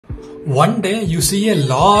One day you see a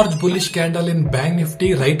large bullish candle in Bank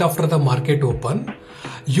Nifty right after the market open.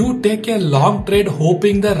 You take a long trade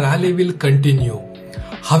hoping the rally will continue.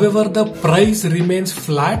 However, the price remains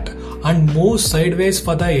flat and moves sideways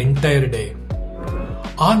for the entire day.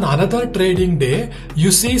 On another trading day,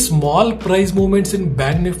 you see small price movements in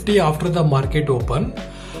Bank Nifty after the market open.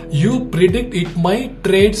 You predict it might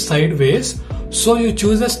trade sideways, so you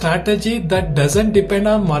choose a strategy that doesn't depend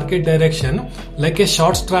on market direction like a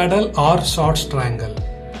short straddle or short strangle.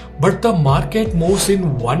 But the market moves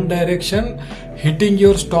in one direction, hitting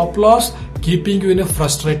your stop loss, keeping you in a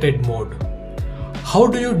frustrated mode. How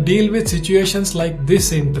do you deal with situations like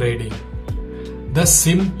this in trading? The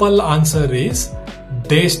simple answer is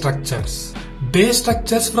day structures. Day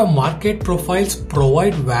structures from market profiles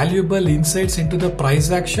provide valuable insights into the price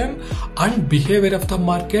action and behavior of the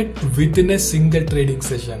market within a single trading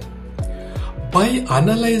session. By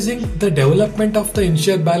analyzing the development of the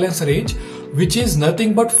initial balance range, which is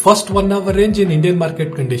nothing but first 1 hour range in Indian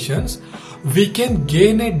market conditions, we can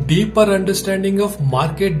gain a deeper understanding of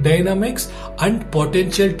market dynamics and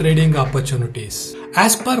potential trading opportunities.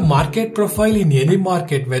 As per market profile in any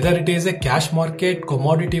market, whether it is a cash market,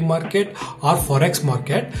 commodity market or forex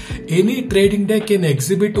market, any trading day can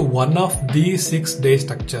exhibit one of these 6 day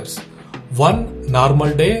structures. 1.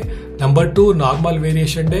 Normal day. Number 2. Normal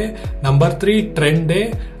variation day. Number 3. Trend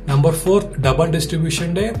day. Number 4. Double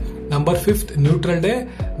distribution day. Number 5. Neutral day.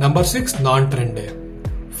 Number 6. Non-trend day.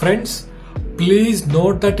 Friends, please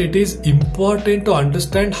note that it is important to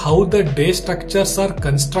understand how the day structures are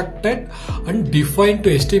constructed and defined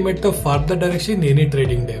to estimate the further direction in any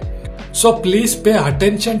trading day. So please pay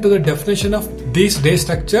attention to the definition of these day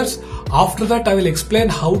structures. After that, I will explain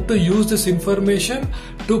how to use this information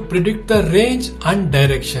to predict the range and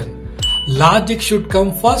direction. Logic should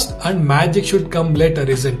come first and magic should come later,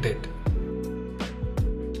 isn't it?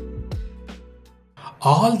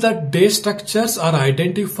 All the day structures are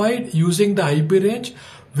identified using the IB range,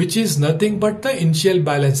 which is nothing but the initial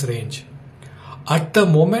balance range. At the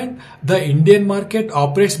moment, the Indian market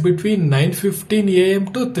operates between 9:15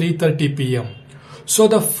 AM to 3:30 PM. So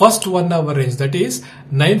the first 1 hour range, that is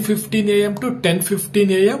 9:15 AM to 10:15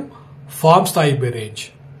 AM, forms the IB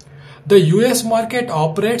range. The US market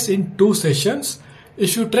operates in 2 sessions.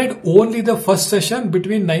 If you trade only the first session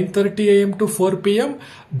between 9:30 AM to 4 PM,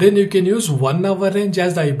 then you can use 1 hour range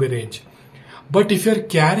as the IB range. But if you are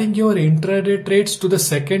carrying your intraday trades to the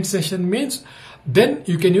second session means, then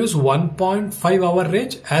you can use 1.5 hour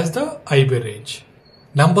range as the IB range.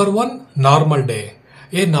 Number 1, normal day.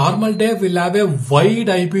 A normal day will have a wide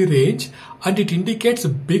IB range and it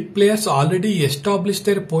indicates big players already established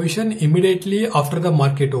their position immediately after the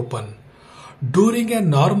market open. During a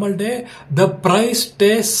normal day, the price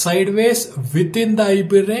stays sideways within the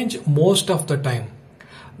IB range most of the time.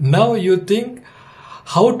 Now you think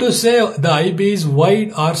how to say the IB is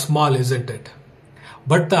wide or small, isn't it?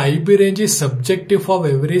 But the IB range is subjective of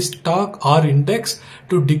every stock or index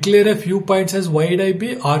to declare a few points as wide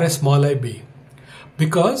IB or a small IB.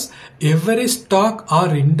 Because every stock or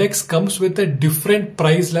index comes with a different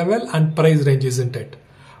price level and price range, isn't it?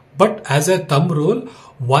 But as a thumb rule,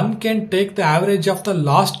 one can take the average of the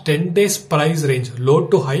last 10 days price range, low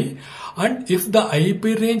to high, and if the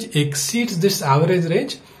IB range exceeds this average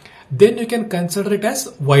range, then you can consider it as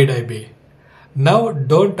wide IB. Now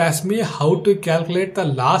don't ask me how to calculate the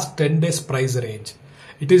last 10 days price range.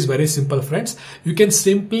 It is very simple, friends. You can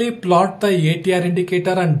simply plot the ATR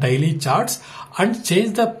indicator on daily charts and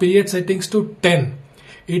change the period settings to 10.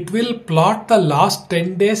 It will plot the last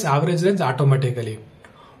 10 days average range automatically.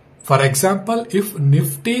 For example, if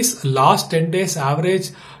Nifty's last 10 days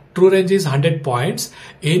average true range is 100 points,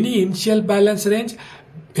 any initial balance range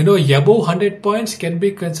above 100 points can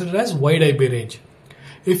be considered as wide IB range.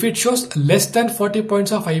 If it shows less than 40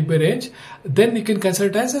 points of IB range, then you can consider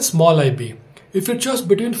it as a small IB. If it shows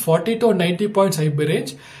between 40 to 90 points IB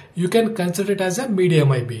range, you can consider it as a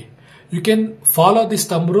medium IB. You can follow this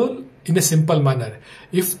thumb rule in a simple manner.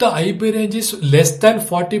 If the IB range is less than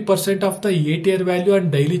 40% of the ATR value on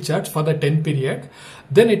daily charts for the 10 period,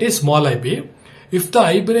 then it is small IB. If the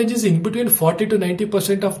IB range is in between 40 to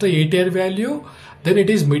 90% of the ATR value, then it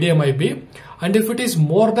is medium IB. And if it is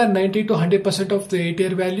more than 90 to 100% of the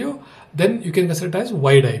ATR value, then you can consider it as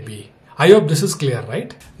wide IB. I hope this is clear,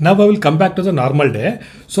 right? Now I will come back to the normal day.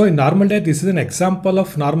 So in normal day, this is an example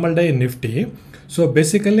of normal day in Nifty. So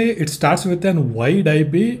basically it starts with a wide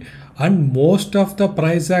IB and most of the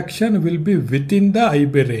price action will be within the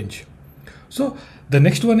IB range. So The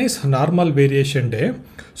next one is normal variation day.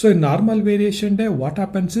 So in normal variation day, what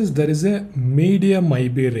happens is there is a medium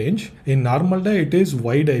IB range. In normal day, it is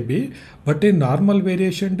wide IB, but in normal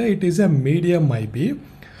variation day, it is a medium IB.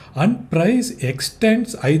 And price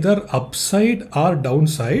extends either upside or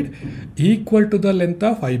downside equal to the length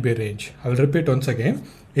of IB range. I will repeat once again.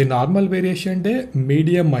 In normal variation day,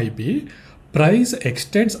 medium IB, price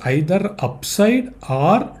extends either upside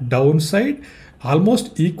or downside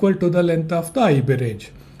almost equal to the length of the IB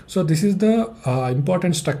range. So this is the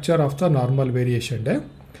important structure of the normal variation day.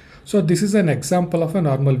 So this is an example of a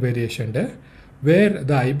normal variation day where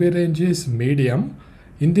the IB range is medium.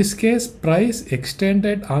 In this case, price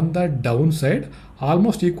extended on the downside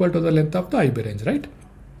almost equal to the length of the IB range, right?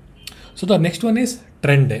 So the next one is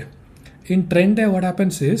trend day. In trend day, what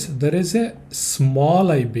happens is there is a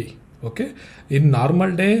small IB. Okay, in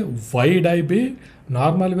normal day, wide IB,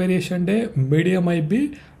 normal variation day, medium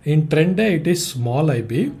IB. In trend day, it is small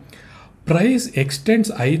IB. Price extends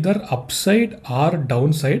either upside or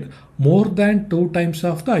downside more than 2 times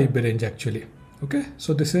of the IB range actually. Okay,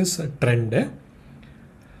 so this is a trend day.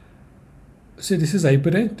 See, this is IB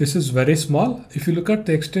range. This is very small. If you look at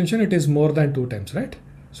the extension, it is more than 2 times, right?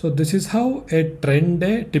 So this is how a trend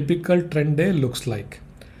day, typical trend day looks like.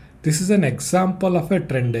 This is an example of a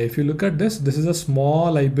trend day. If you look at this, this is a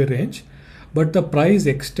small IB range, but the price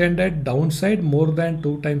extended downside more than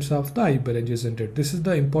 2 times of the IB range, isn't it? This is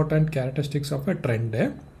the important characteristics of a trend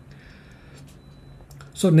day.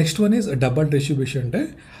 So next one is a double distribution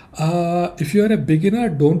day. If you are a beginner,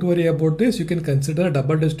 don't worry about this. You can consider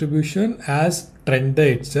double distribution as trend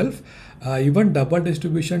day itself. Even double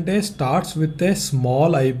distribution day starts with a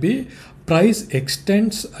small IB. Price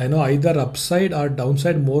extends either upside or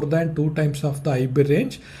downside more than 2 times of the IB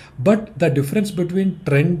range. But the difference between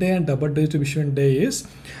trend day and double distribution day is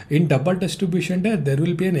in double distribution day, there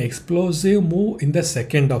will be an explosive move in the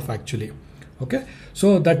second half actually. Okay,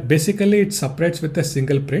 so that basically it separates with a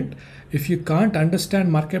single print. If you can't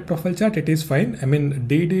understand market profile chart, it is fine. I mean,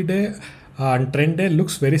 DD day and trend day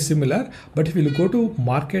looks very similar, but if you go to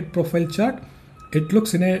market profile chart, it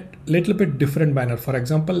looks in a little bit different manner. For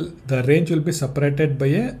example, the range will be separated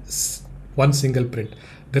by one single print.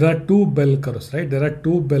 There are 2 bell curves, right? There are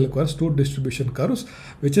 2 bell curves, 2 distribution curves,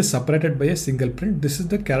 which is separated by a single print. This is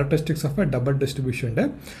the characteristics of a double distribution day.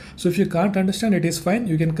 So if you can't understand, it is fine.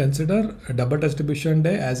 You can consider a double distribution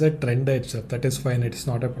day as a trend day itself. That is fine. It is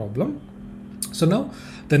not a problem. So now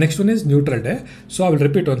the next one is neutral day. So I will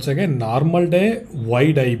repeat once again. Normal day,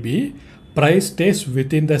 wide IB, price stays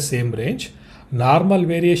within the same range. Normal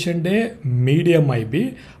variation day, medium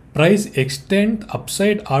IB, price extend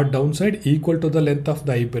upside or downside equal to the length of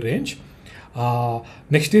the IB range.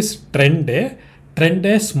 Next is trend day. Trend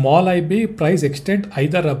day, small IB, price extend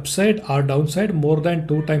either upside or downside more than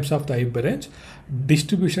 2 times of the IB range.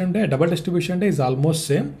 Distribution day, double distribution day is almost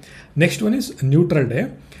same. Next one is neutral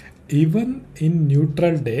day. Even in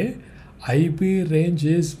neutral day, IB range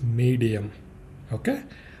is medium. Okay.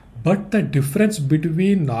 But the difference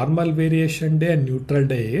between normal variation day and neutral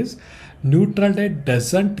day is neutral day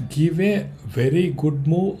doesn't give a very good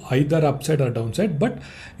move either upside or downside, but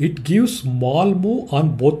it gives small move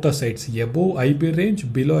on both the sides, above IB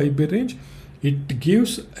range, below IB range. It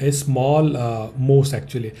gives a small moves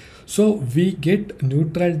actually. So we get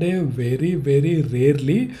neutral day very, very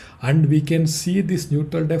rarely, and we can see this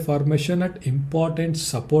neutral day formation at important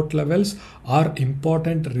support levels or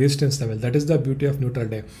important resistance level. That is the beauty of neutral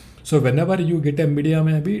day. So whenever you get a medium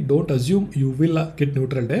IB, don't assume you will get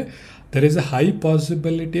neutral day. There is a high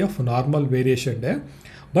possibility of normal variation day.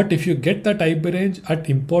 But if you get that IB range at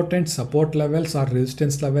important support levels or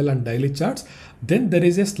resistance level and daily charts, then there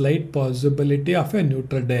is a slight possibility of a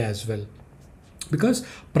neutral day as well. Because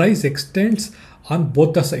price extends on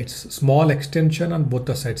both the sides, small extension on both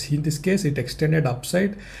the sides. In this case, it extended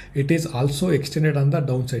upside. It is also extended on the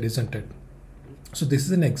downside, isn't it? So this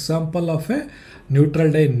is an example of a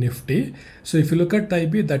neutral day Nifty. So if you look at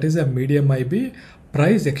IB, that is a medium IB.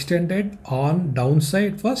 Price extended on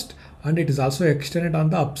downside first, and it is also extended on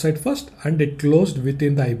the upside first, and it closed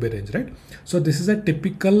within the IB range, right? So this is a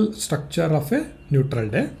typical structure of a neutral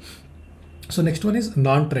day. So next one is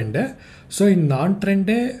non-trend day. So in non-trend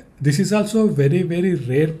day, this is also a very, very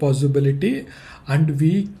rare possibility, and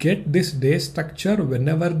we get this day structure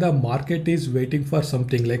whenever the market is waiting for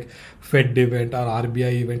something like Fed event or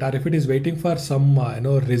RBI event, or if it is waiting for some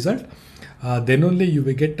result, then only you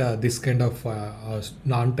will get this kind of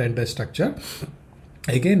non-trend day structure.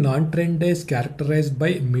 Again, non-trend day is characterized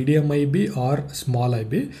by medium IB or small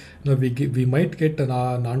IB. Now we might get a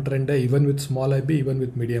non-trend day even with small IB, even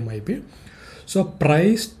with medium IB. So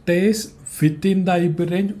price stays within the IB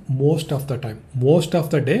range most of the time, most of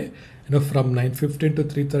the day, from 9:15 to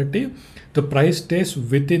 3:30, the price stays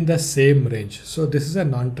within the same range. So this is a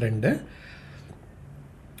non-trend day.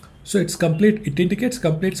 So it's complete, it indicates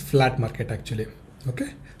complete flat market actually. Okay.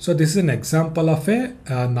 So this is an example of a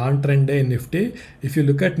non-trend day in Nifty. If you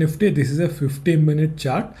look at Nifty, this is a 15-minute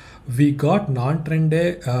chart. We got non-trend day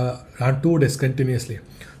on 2 days continuously.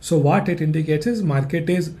 So what it indicates is market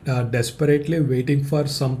is desperately waiting for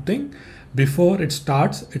something before it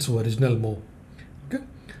starts its original move. Okay.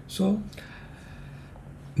 So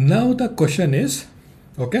now the question is,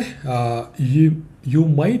 okay, you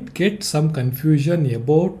might get some confusion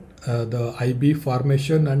about the IB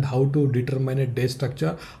formation and how to determine a day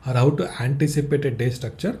structure or how to anticipate a day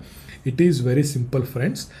structure. It is very simple,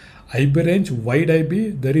 friends. IB range, wide IB,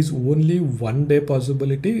 there is only 1 day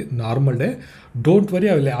possibility, normal day. Don't worry,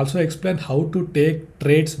 I will also explain how to take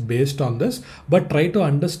trades based on this, but try to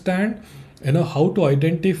understand how to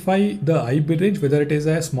identify the IB range, whether it is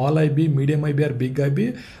a small IB, medium IB or big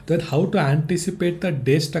IB, then how to anticipate the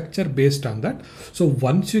day structure based on that. So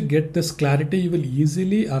once you get this clarity, you will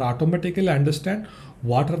easily or automatically understand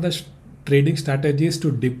what are the trading strategies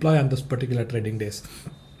to deploy on this particular trading days.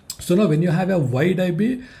 So now when you have a wide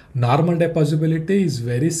IB, normal day possibility is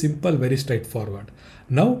very simple, very straightforward.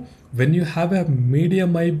 Now when you have a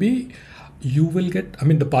medium IB, you will get,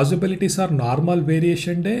 the possibilities are normal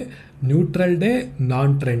variation day, neutral day,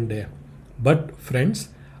 non-trend day. But friends,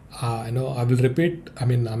 I will repeat,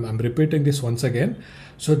 I'm repeating this once again.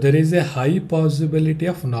 So there is a high possibility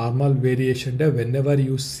of normal variation day whenever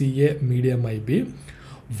you see a medium IB.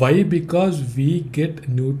 Why? Because we get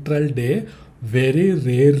neutral day very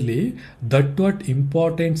rarely, that what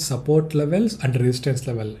important support levels and resistance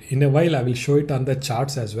level. In a while, I will show it on the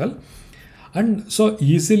charts as well. And so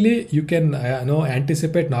easily you can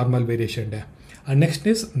anticipate normal variation day. And next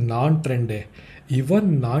is non-trend day.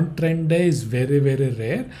 Even non-trend day is very, very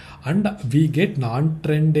rare, and we get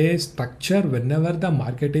non-trend day structure whenever the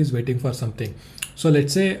market is waiting for something. So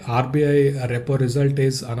let's say RBI repo result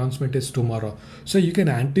is announcement is tomorrow. So you can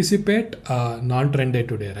anticipate non-trend day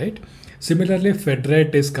today, right? Similarly, Fed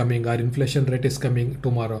rate is coming or inflation rate is coming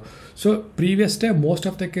tomorrow. So previous day, most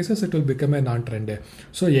of the cases, it will become a non-trend day.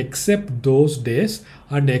 So except those days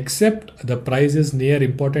and except the price is near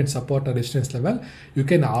important support or resistance level, you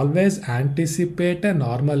can always anticipate a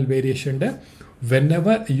normal variation day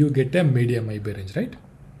whenever you get a medium IB range, right?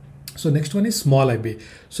 So next one is small IB.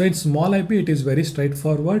 So in small IB, it is very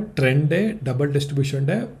straightforward. Trend day, double distribution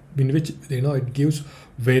day, in which it gives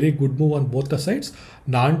very good move on both the sides.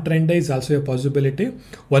 Non-trend day is also a possibility.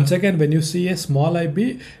 Once again, when you see a small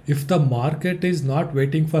IB, if the market is not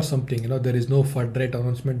waiting for something, there is no Fed rate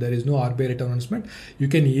announcement, there is no RBI rate announcement, you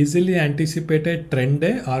can easily anticipate a trend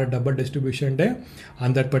day or a double distribution day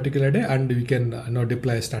on that particular day, and we can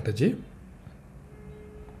deploy a strategy.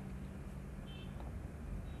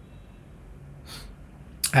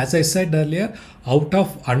 As I said earlier, out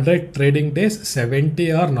of 100 trading days,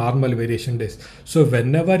 70 are normal variation days. So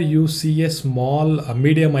whenever you see a small,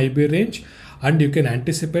 medium IB range, and you can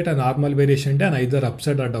anticipate a normal variation day on either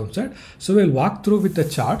upside or downside. So we'll walk through with the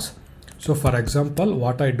charts. So for example,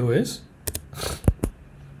 what I do is,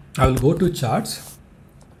 I will go to charts.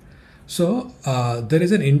 So there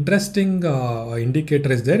is an interesting indicator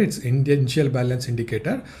is there. It's initial balance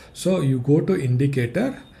indicator. So you go to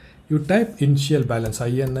indicator, you type initial balance,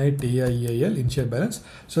 INITIAL, initial balance.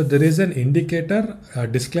 So there is an indicator,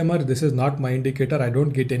 disclaimer, this is not my indicator. I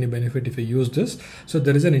don't get any benefit if I use this. So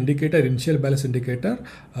there is an indicator, initial balance indicator.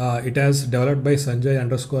 It has developed by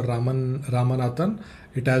Sanjay_Ramanathan.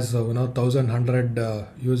 It has 1,100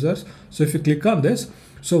 users. So if you click on this,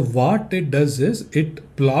 so what it does is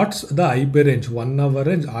it plots the IB range, 1 hour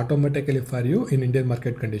range automatically for you in Indian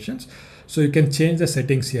market conditions. So you can change the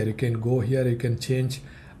settings here. You can go here, you can change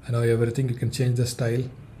everything. You can change the style,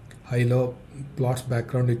 high low, plots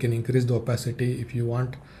background, you can increase the opacity if you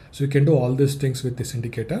want. So you can do all these things with this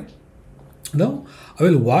indicator. Now I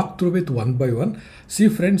will walk through it one by one. See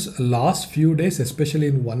friends, last few days, especially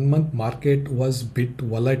in 1 month, market was bit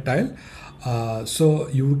volatile. So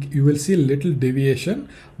you will see little deviation,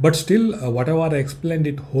 but still whatever I explained,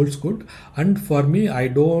 it holds good. And for me, I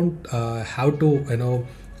don't have to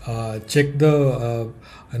check the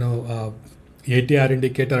ATR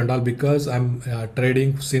indicator and all, because I'm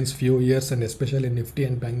trading since few years, and especially in Nifty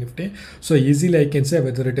and Bank Nifty. So easily I can say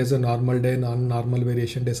whether it is a normal day, non-normal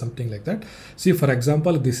variation day, something like that. See, for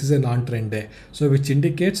example, this is a non-trend day, so which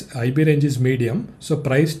indicates IB range is medium. So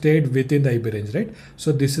price stayed within the IB range, right?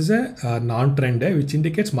 So this is a non-trend day, which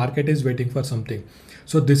indicates market is waiting for something.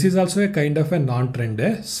 So this is also a kind of a non-trend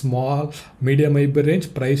day. Small, medium IB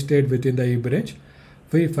range, price stayed within the IB range.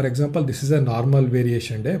 For example, this is a normal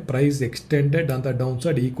variation day. Price extended on the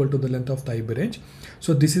downside equal to the length of the IB range.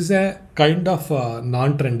 So this is a kind of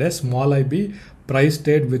non-trend day. Small IB, price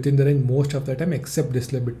stayed within the range most of the time except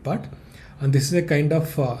this little bit part. And this is a kind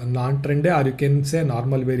of non-trend day, or you can say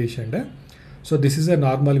normal variation day. So this is a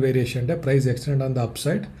normal variation day. Price extended on the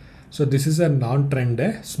upside. So this is a non-trend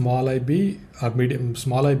day, small IB or medium,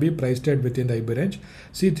 small IB price stayed within the IB range.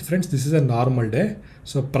 See friends, this is a normal day.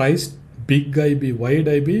 So price big IB, wide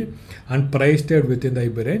IB and price stayed within the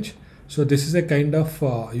IB range. So this is a kind of,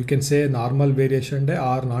 you can say normal variation day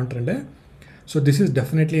or non-trend day. So this is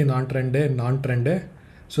definitely a non-trend day, non-trend day.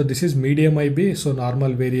 So this is medium IB, so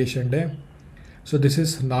normal variation day. So this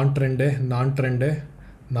is non-trend day, non-trend day,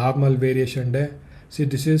 normal variation day. See,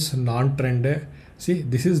 this is non-trend day. See,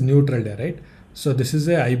 this is neutral day, right? So this is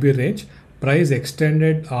a IB range. Price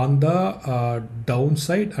extended on the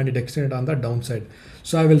downside and it extended on the downside.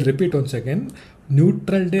 So I will repeat once again.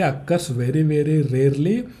 Neutral day occurs very, very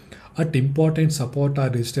rarely at important support or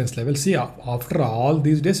resistance level. See, after all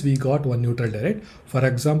these days, we got one neutral day, right? For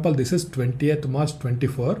example, this is 20th March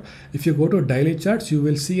 24. If you go to daily charts, you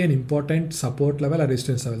will see an important support level or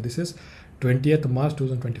resistance level. This is 20th March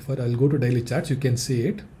 2024. I will go to daily charts. You can see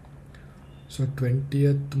it. So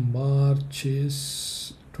 20th March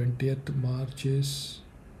is,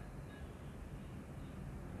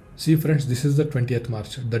 see friends, this is the 20th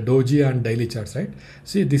March, the doji and daily charts, right?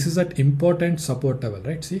 See, this is an important support level,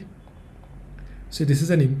 right? See, this is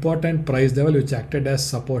an important price level which acted as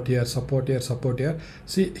support here, support here, support here.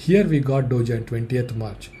 See, here we got doji on 20th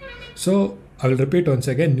March. So I will repeat once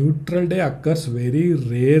again, neutral day occurs very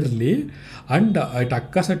rarely and it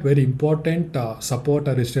occurs at very important support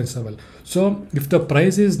or resistance level. So if the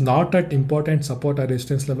price is not at important support or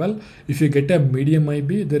resistance level, if you get a medium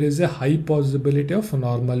IB, there is a high possibility of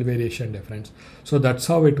normal variation difference. So that's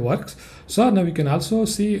how it works. So now we can also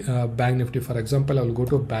see Bank Nifty. For example, I will go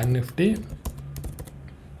to Bank Nifty.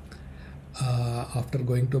 After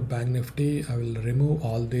going to Bank Nifty, I will remove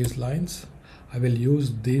all these lines. I will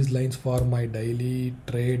use these lines for my daily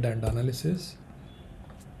trade and analysis.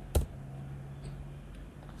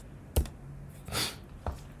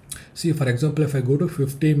 See, for example, if I go to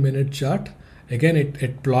 15-minute chart, again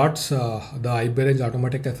it plots the IB range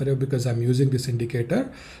automatic FRA because I'm using this indicator.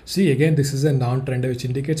 See, again, this is a non-trend day which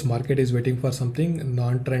indicates market is waiting for something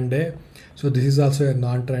non-trend day. So this is also a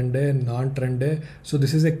non-trend day, non-trend day. So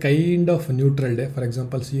this is a kind of neutral day. For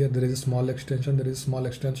example, see here there is a small extension, there is a small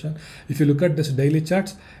extension. If you look at this daily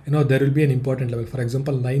charts, you know, there will be an important level. For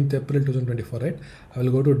example, 9th April 2024, right? I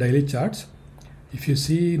will go to daily charts. If you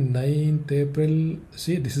see 9th April,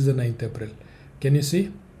 see this is the 9th April. Can you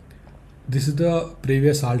see? This is the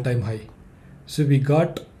previous all-time high. So we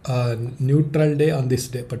got a neutral day on this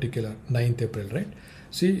day, particular 9th April, right?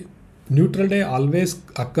 See, neutral day always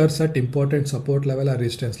occurs at important support level or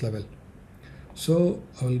resistance level. So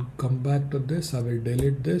I will come back to this. I will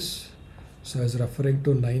delete this. So I was referring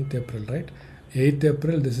to 9th April, right? 8th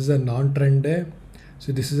April, this is a non-trend day.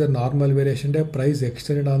 So this is a normal variation day. Price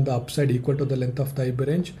extended on the upside equal to the length of the IB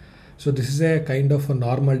range. So this is a kind of a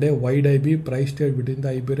normal day. Wide IB, price stayed within the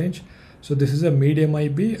IB range. So this is a medium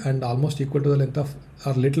IB and almost equal to the length of,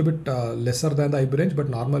 or little bit lesser than the IB range, but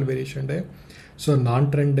normal variation day. So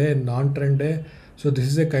non-trend day, non-trend day. So this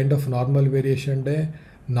is a kind of normal variation day,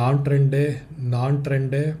 non-trend day,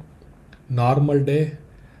 non-trend day, normal day.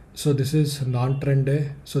 So this is non-trend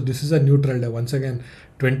day. So this is a neutral day. Once again,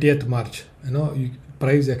 20th March, you know,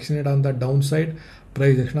 price extended on the downside,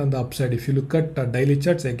 price extended on the upside. If you look at daily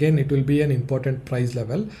charts, again, it will be an important price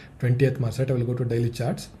level, 20th March, right? I will go to daily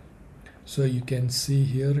charts. So you can see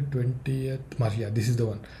here 20th March. Yeah, this is the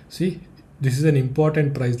one. See, this is an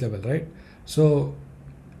important price level, right? So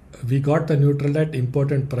we got the neutral at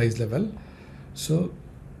important price level. So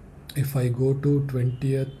if I go to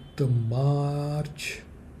 20th March,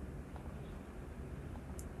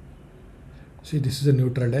 see, this is a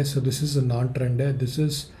neutral day. So this is a non-trend day. This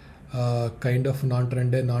is kind of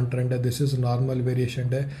non-trend day, non-trend day. This is a normal variation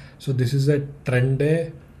day. So this is a trend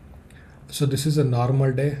day. So this is a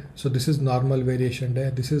normal day. So this is normal variation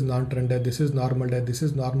day. This is non-trend day. This is normal day. This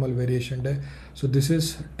is normal variation day. So this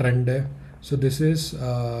is trend day. So this is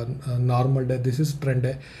normal day. This is trend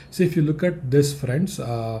day. So if you look at this, friends,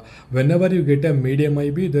 whenever you get a medium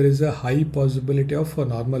IB, there is a high possibility of a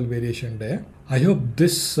normal variation day. I hope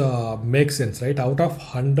this makes sense, right? Out of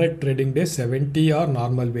 100 trading days, 70 are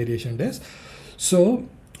normal variation days. So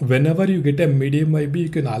whenever you get a medium IB, you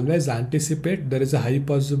can always anticipate there is a high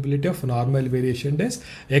possibility of normal variation days,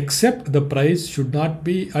 except the price should not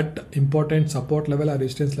be at important support level or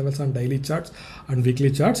resistance levels on daily charts and weekly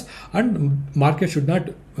charts, and market should not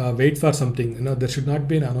wait for something. There should not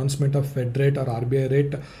be an announcement of Fed rate or RBI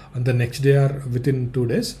rate on the next day or within 2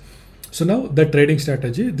 days. So now the trading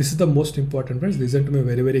strategy, this is the most important, friends. Listen to me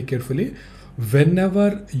very, very carefully.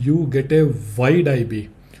 Whenever you get a wide IB,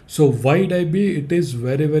 so wide IB, it is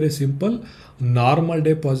very, very simple. Normal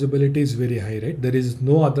day possibility is very high, right? There is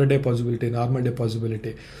no other day possibility, normal day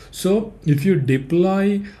possibility. So if you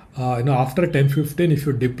deploy, after 10-15, if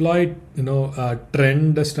you deploy,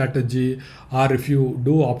 trend strategy, or if you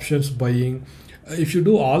do options buying, if you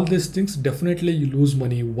do all these things, definitely you lose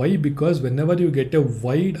money. Why? Because whenever you get a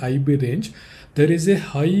wide IB range, there is a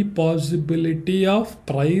high possibility of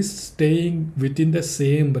price staying within the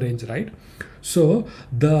same range, right? So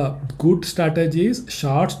the good strategy is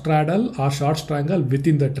short straddle or short strangle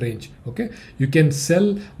within that range. Okay, you can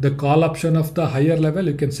sell the call option of the higher level,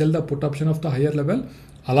 you can sell the put option of the higher level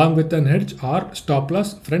along with an hedge or stop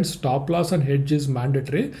loss. Friends, stop loss and hedge is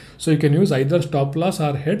mandatory, so you can use either stop loss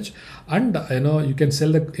or hedge, and you can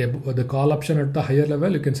sell the call option at the higher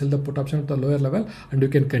level, you can sell the put option at the lower level, and you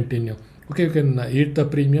can continue. Okay, you can eat the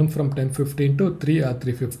premium from 10.15 to 3 or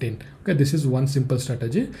 3.15. Okay, this is one simple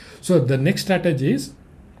strategy. So the next strategy is,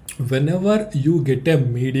 whenever you get a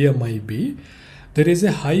medium IB, there is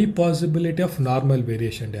a high possibility of normal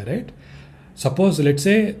variation there, right? Suppose, let's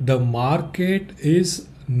say the market is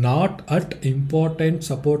not at important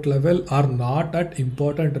support level or not at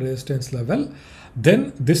important resistance level,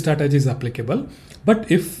 then this strategy is applicable.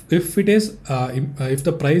 But if it is if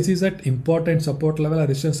the price is at important support level or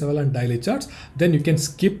resistance level on daily charts, then you can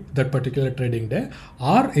skip that particular trading day.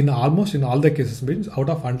 Or in almost in all the cases, means out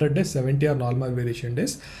of 100 days, 70 are normal variation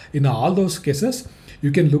days. In all those cases,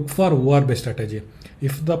 you can look for OR based strategy.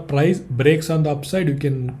 If the price breaks on the upside, you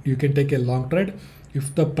can take a long trade.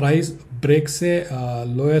 If the price breaks a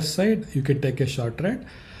lower side, you can take a short trade.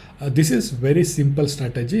 This is very simple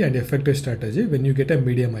strategy and effective strategy when you get a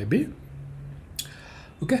medium IB.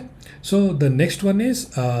 Okay, so the next one is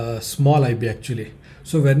small IB actually.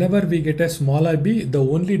 So whenever we get a small IB, the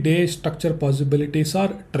only day structure possibilities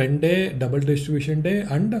are trend day, double distribution day,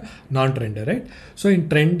 and non-trend day, right? So in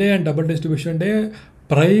trend day and double distribution day,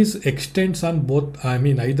 price extends on both,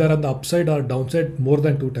 either on the upside or downside more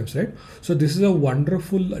than 2 times, right? So this is a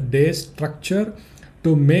wonderful day structure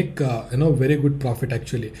to make very good profit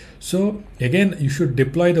actually. So again, you should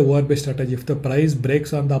deploy the OR based strategy. If the price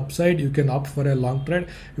breaks on the upside, you can opt for a long trade.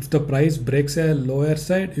 If the price breaks a lower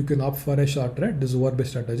side, you can opt for a short trade. This is OR based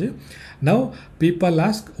strategy. Now people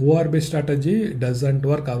ask, OR based strategy doesn't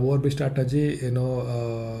work, or OR based strategy, it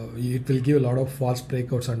will give a lot of false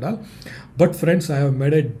breakouts and all. But friends, I have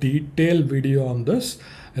made a detailed video on this.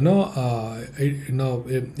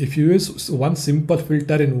 If you use one simple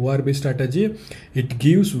filter in ORB strategy, it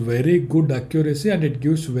gives very good accuracy and it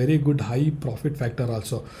gives very good high profit factor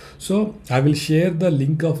also. So I will share the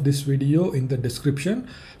link of this video in the description.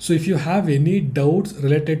 So if you have any doubts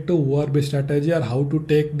related to ORB strategy or how to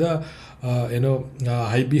take the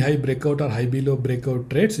high B high breakout or high B low breakout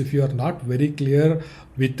trades, if you are not very clear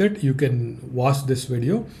with it, you can watch this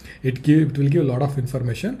video. It will give a lot of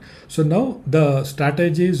information. So now the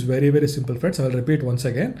strategy is very, very simple, friends. I will repeat once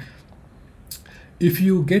again. If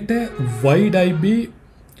you get a wide IB,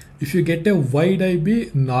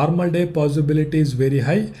 normal day possibility is very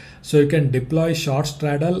high, so you can deploy short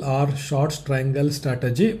straddle or short strangle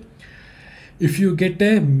strategy. If you get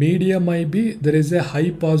a medium IB, there is a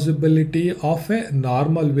high possibility of a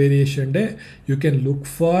normal variation day. You can look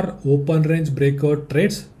for open range breakout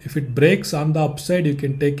trades. If it breaks on the upside, you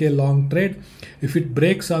can take a long trade. If it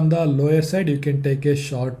breaks on the lower side, you can take a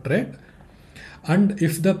short trade. And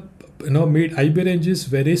if the mid IB range is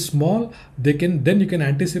very small, then you can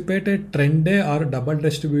anticipate a trend day or double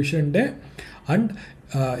distribution day. And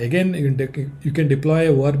again, you can deploy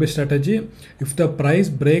a ORB strategy. If the price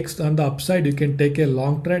breaks on the upside, you can take a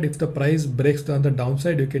long trade. If the price breaks on the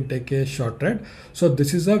downside, you can take a short trade. So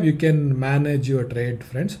this is how you can manage your trade,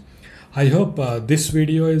 friends. I hope this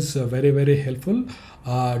video is very, very helpful.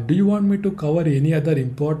 Do you want me to cover any other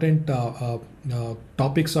important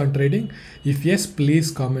topics on trading? If yes,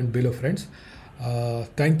 please comment below, friends.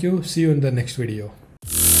 Thank you. See you in the next video.